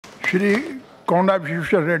Shri Konda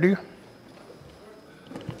Vishweshwar Reddy.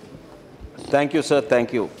 Thank you, sir.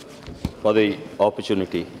 Thank you for the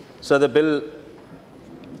opportunity. So the bill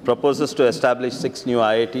proposes to establish 6 new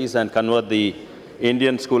IITs and convert the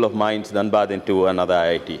Indian School of Mines, Dhanbad, into another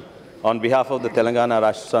IIT. On behalf of the Telangana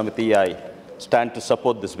Rashtra Samiti, I stand to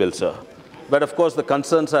support this bill, sir. But of course, the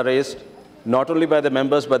concerns are raised not only by the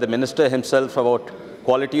members, but the minister himself about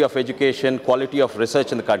quality of education, quality of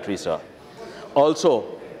research in the country, sir.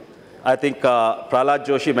 Also, I think Prahlad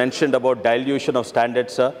Joshi mentioned about dilution of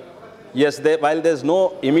standards, sir. Yes, while there's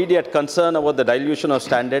no immediate concern about the dilution of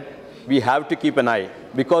standard, we have to keep an eye,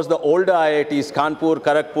 because the older IITs, Kanpur,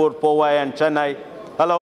 Kharagpur, Powai, and Chennai,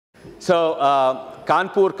 so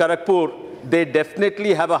Kanpur, Kharagpur, they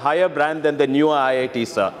definitely have a higher brand than the newer IITs,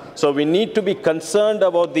 sir. So we need to be concerned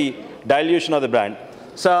about the dilution of the brand.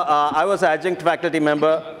 Sir, I was an adjunct faculty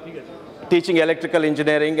member teaching electrical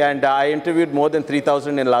engineering, and I interviewed more than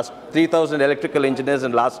 3,000 electrical engineers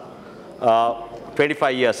in the last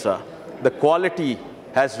 25 years, sir. The quality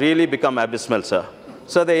has really become abysmal, sir.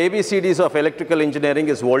 So the ABCDs of electrical engineering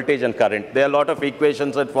is voltage and current. There are a lot of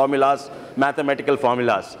equations and formulas, mathematical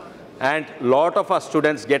formulas. And a lot of our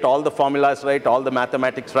students get all the formulas right, all the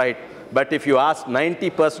mathematics right. But if you ask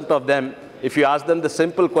 90% of them, if you ask them the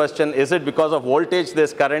simple question, is it because of voltage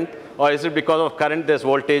there's current, or is it because of current there's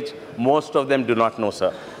voltage, most of them do not know,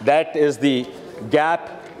 sir. That is the gap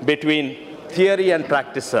between theory and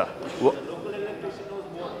practice, sir.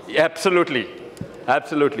 Absolutely.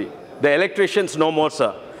 Absolutely. The electricians know more,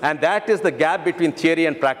 sir. And that is the gap between theory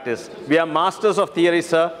and practice. We are masters of theory,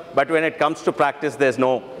 sir, but when it comes to practice, there's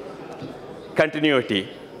no continuity.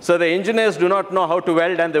 So the engineers do not know how to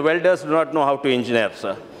weld, and the welders do not know how to engineer,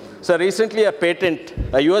 sir. So recently a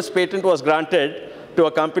US patent was granted to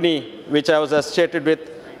a company which I was associated with,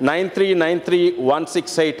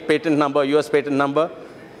 9393168 patent number, US patent number.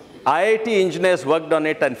 IIT engineers worked on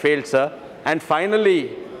it and failed, sir. And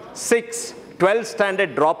finally, 6 12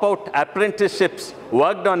 standard dropout apprenticeships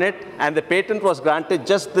worked on it, and the patent was granted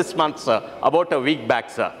just this month, sir, about a week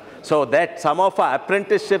back, sir. So that some of our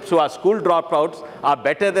apprenticeships who are school dropouts are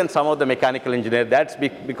better than some of the mechanical engineers. That's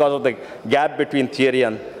because of the gap between theory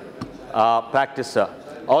and practice, sir.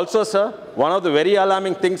 Also, sir, one of the very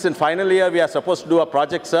alarming things in final year, we are supposed to do a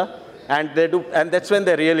project, sir, and that's when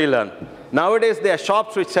they really learn. Nowadays, there are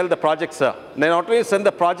shops which sell the projects, sir. They not only sell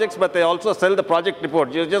the projects, but they also sell the project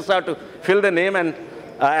report. You just have to fill the name and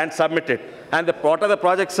submit it. And what are the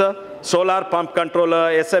projects, sir? Solar pump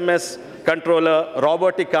controller, SMS controller,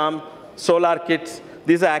 robotic arm, solar kits.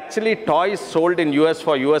 These are actually toys sold in US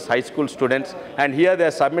for US high school students. And here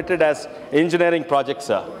they're submitted as engineering projects,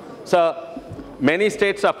 sir. So many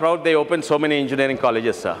states are proud they opened so many engineering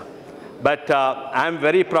colleges, sir. But I'm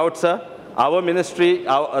very proud, sir. Our ministry,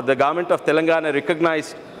 the government of Telangana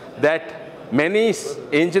recognized that many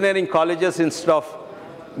engineering colleges, instead of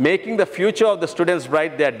making the future of the students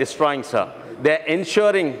bright, they are destroying, sir. They're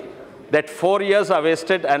ensuring that 4 years are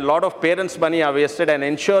wasted and a lot of parents' money are wasted, and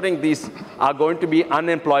ensuring these are going to be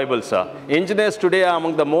unemployable, sir. Engineers today are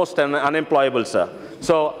among the most unemployable, sir.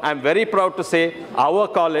 So I'm very proud to say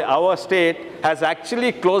our state has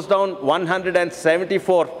actually closed down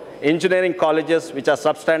 174 engineering colleges which are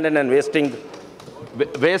substandard and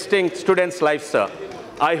wasting students' lives, sir.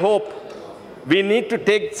 I hope we need to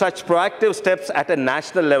take such proactive steps at a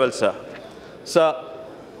national level, sir. Sir,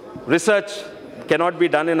 research cannot be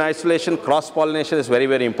done in isolation. Cross-pollination is very,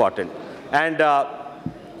 very important. And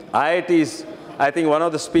IITs, I think one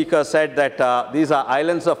of the speakers said that these are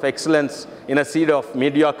islands of excellence in a sea of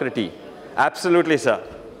mediocrity. Absolutely, sir.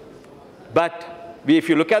 But if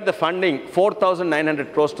you look at the funding,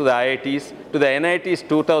 4,900 crores to the IITs, to the NITs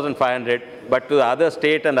 2,500, but to the other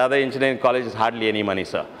state and other engineering colleges, hardly any money,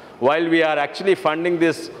 sir. While we are actually funding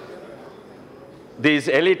these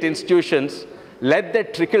elite institutions, let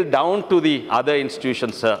that trickle down to the other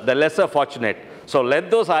institutions, sir, the lesser fortunate. So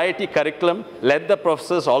let those IIT curriculum, let the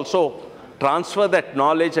professors also transfer that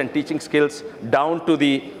knowledge and teaching skills down to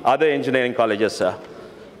the other engineering colleges, sir.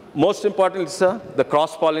 Most importantly, sir, the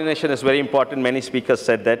cross-pollination is very important. Many speakers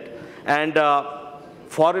said that. And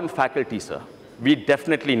foreign faculty, sir. We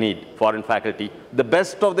definitely need foreign faculty. The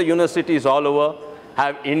best of the universities all over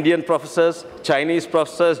have Indian professors, Chinese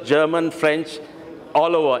professors, German, French,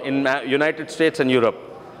 all over in United States and Europe.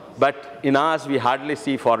 But in ours, we hardly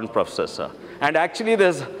see foreign professors, sir. And actually,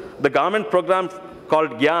 there's the government program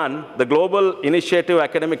called GYAN, the Global Initiative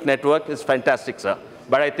Academic Network, is fantastic, sir.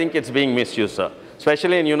 But I think it's being misused, sir.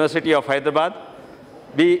 Especially in University of Hyderabad,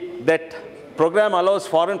 that program allows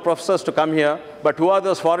foreign professors to come here, but who are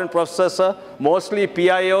those foreign professors, sir? Mostly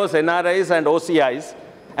PIOs, NRIs, and OCIs.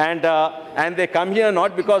 And they come here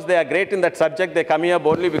not because they are great in that subject, they come here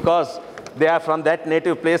only because they are from that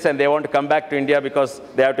native place and they want to come back to India because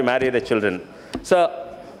they have to marry their children. So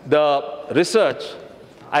the research,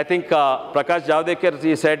 I think Prakash Javadekar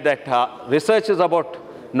ji said that research is about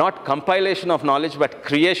not compilation of knowledge, but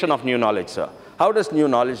creation of new knowledge, sir. How does new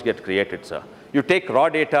knowledge get created, sir? You take raw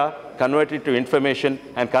data, convert it to information,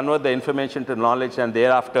 and convert the information to knowledge, and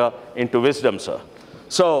thereafter into wisdom, sir.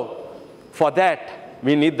 So for that,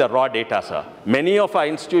 we need the raw data, sir. Many of our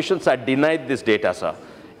institutions are denied this data, sir.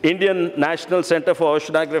 Indian National Center for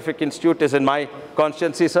Oceanographic Institute is in my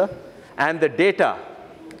constituency, sir. And the data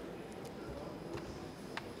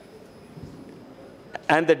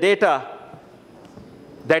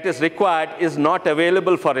that is required is not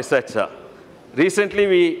available for research, sir.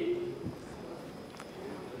 Recently,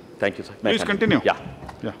 thank you, sir. Please continue. Yeah.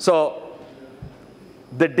 So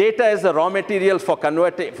the data is the raw material for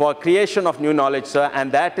creation of new knowledge, sir,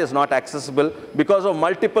 and that is not accessible because of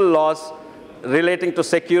multiple laws relating to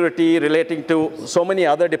security, relating to so many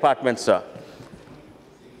other departments, sir.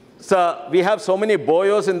 So we have so many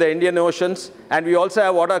buoys in the Indian oceans, and we also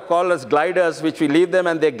have what are called as gliders, which we leave them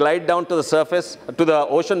and they glide down to the surface, to the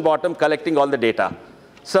ocean bottom, collecting all the data.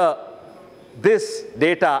 So this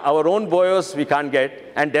data, our own buoys, we can't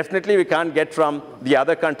get, and definitely we can't get from the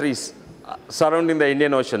other countries surrounding the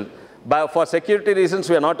Indian Ocean. But for security reasons,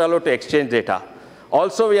 we are not allowed to exchange data.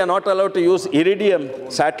 Also, we are not allowed to use Iridium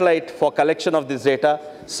satellite for collection of this data.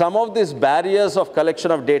 Some of these barriers of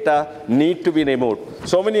collection of data need to be removed.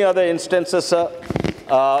 So many other instances,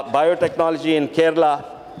 biotechnology in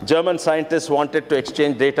Kerala, German scientists wanted to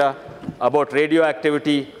exchange data about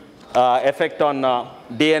radioactivity, effect on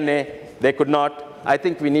DNA. They could not. I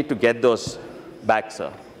think we need to get those back,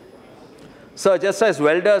 sir. So just as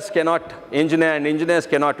welders cannot engineer and engineers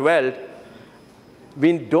cannot weld,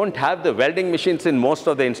 we don't have the welding machines in most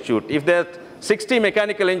of the institute. If there are 60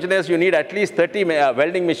 mechanical engineers, you need at least 30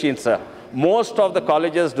 welding machines, sir. Most of the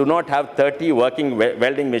colleges do not have 30 working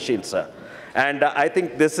welding machines, sir. And I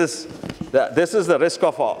think this is the risk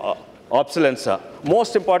of obsolescence, sir.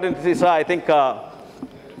 Most importantly, sir, I think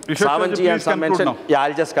Savanji and some mentioned. Yeah,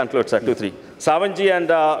 I'll just conclude, sir. 2, 3. Savanji and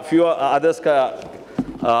a few others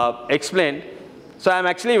explained. So I'm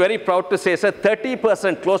actually very proud to say, sir,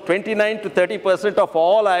 30%, close 29 to 30% of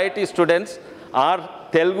all IIT students are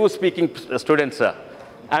Telugu-speaking students, sir.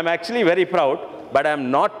 I'm actually very proud, but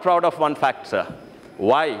I'm not proud of one fact, sir.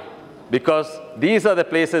 Why? Because these are the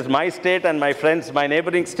places, my state and my friends, my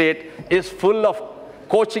neighboring state is full of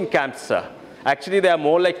coaching camps, sir. Actually, they are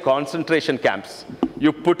more like concentration camps.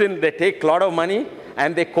 You put in, they take a lot of money,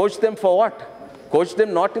 and they coach them for what? Coach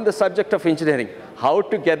them not in the subject of engineering, how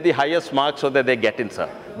to get the highest marks so that they get in, sir.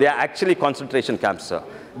 They are actually concentration camps, sir.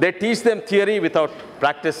 They teach them theory without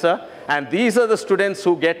practice, sir. And these are the students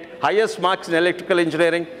who get highest marks in electrical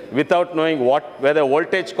engineering without knowing whether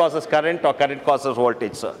voltage causes current or current causes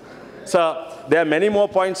voltage, sir. So there are many more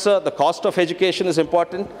points, sir. The cost of education is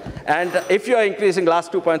important. And if you are increasing,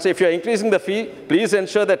 last 2 points, if you are increasing the fee, please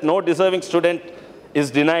ensure that no deserving student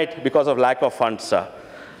is denied because of lack of funds, sir.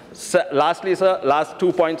 So, lastly, sir, last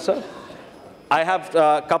 2 points, sir. I have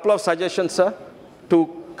a couple of suggestions, sir, to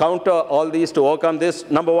counter all these, to overcome this.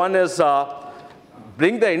 Number one is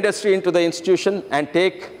bring the industry into the institution and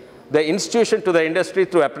take the institution to the industry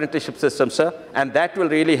through apprenticeship systems, sir, and that will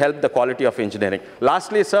really help the quality of engineering.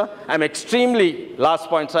 Lastly, sir, I'm last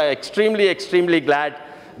point, sir, extremely glad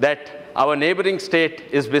that our neighboring state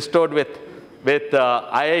is bestowed with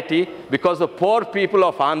IIT, because the poor people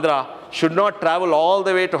of Andhra should not travel all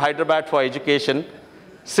the way to Hyderabad for education.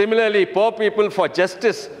 Similarly, poor people for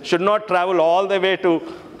justice should not travel all the way to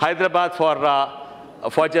Hyderabad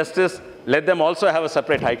for justice. Let them also have a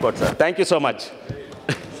separate high court, sir. Thank you so much.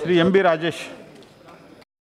 Sri M.B. Rajesh.